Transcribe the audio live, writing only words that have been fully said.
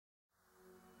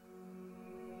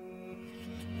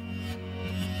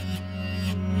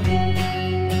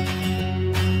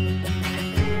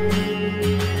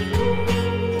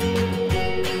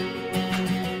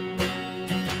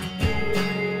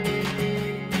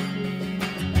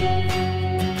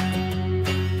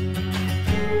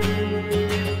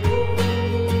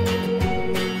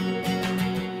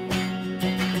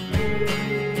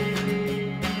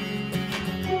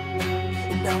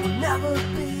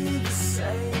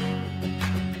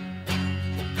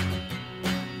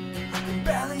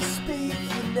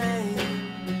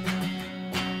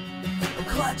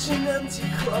Watching empty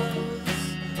clothes,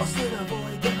 I'll still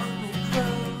avoid the only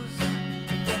grows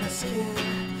in a skin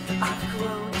I've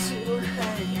grown to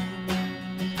hate.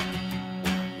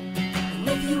 And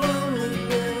if you only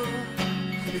knew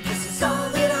that this is all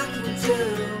that I can do,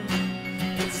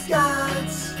 it's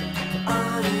God's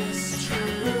honest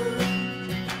truth.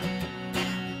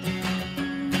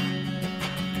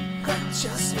 I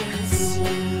just miss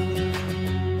you.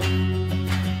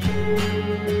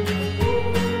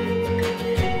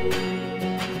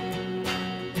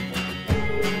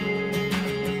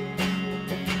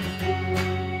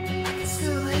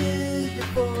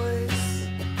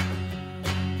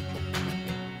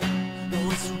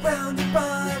 Surrounded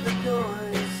by the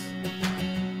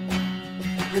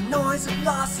noise of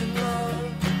loss and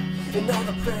love, and all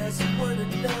the prayers that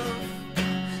weren't enough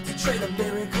to trade a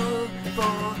miracle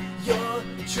for your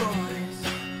choice.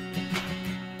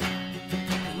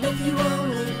 And if you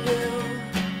only knew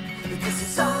that this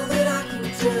is all that I can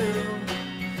do,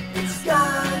 it's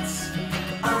God's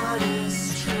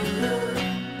honest truth.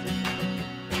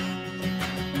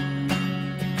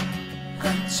 I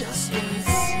just miss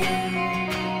you.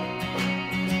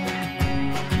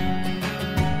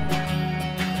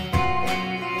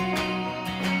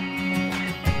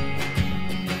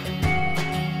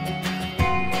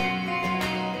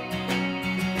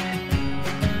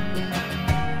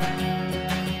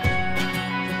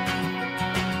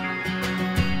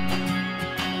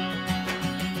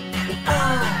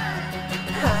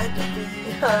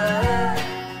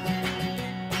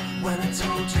 When I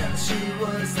told her she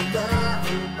was the love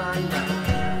of my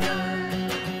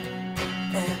life,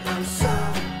 and I'm so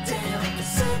damn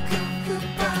sick of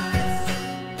goodbyes.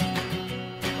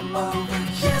 I'm over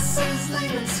kisses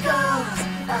leaving scars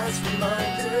as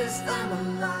reminders I'm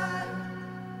alive.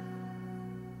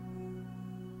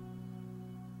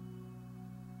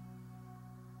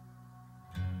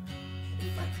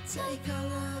 If I could take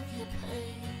all of your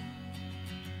pain,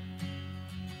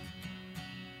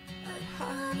 I'd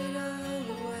hide it all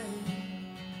away.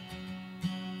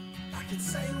 I could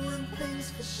say one thing's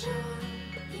for sure,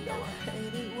 you know I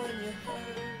hate it when you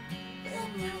hurt,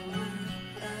 and you're worth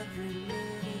every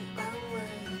minute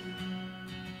away.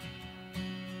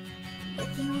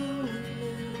 If you only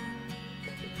knew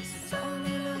that this is all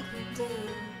that I can do,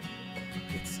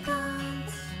 it's gone.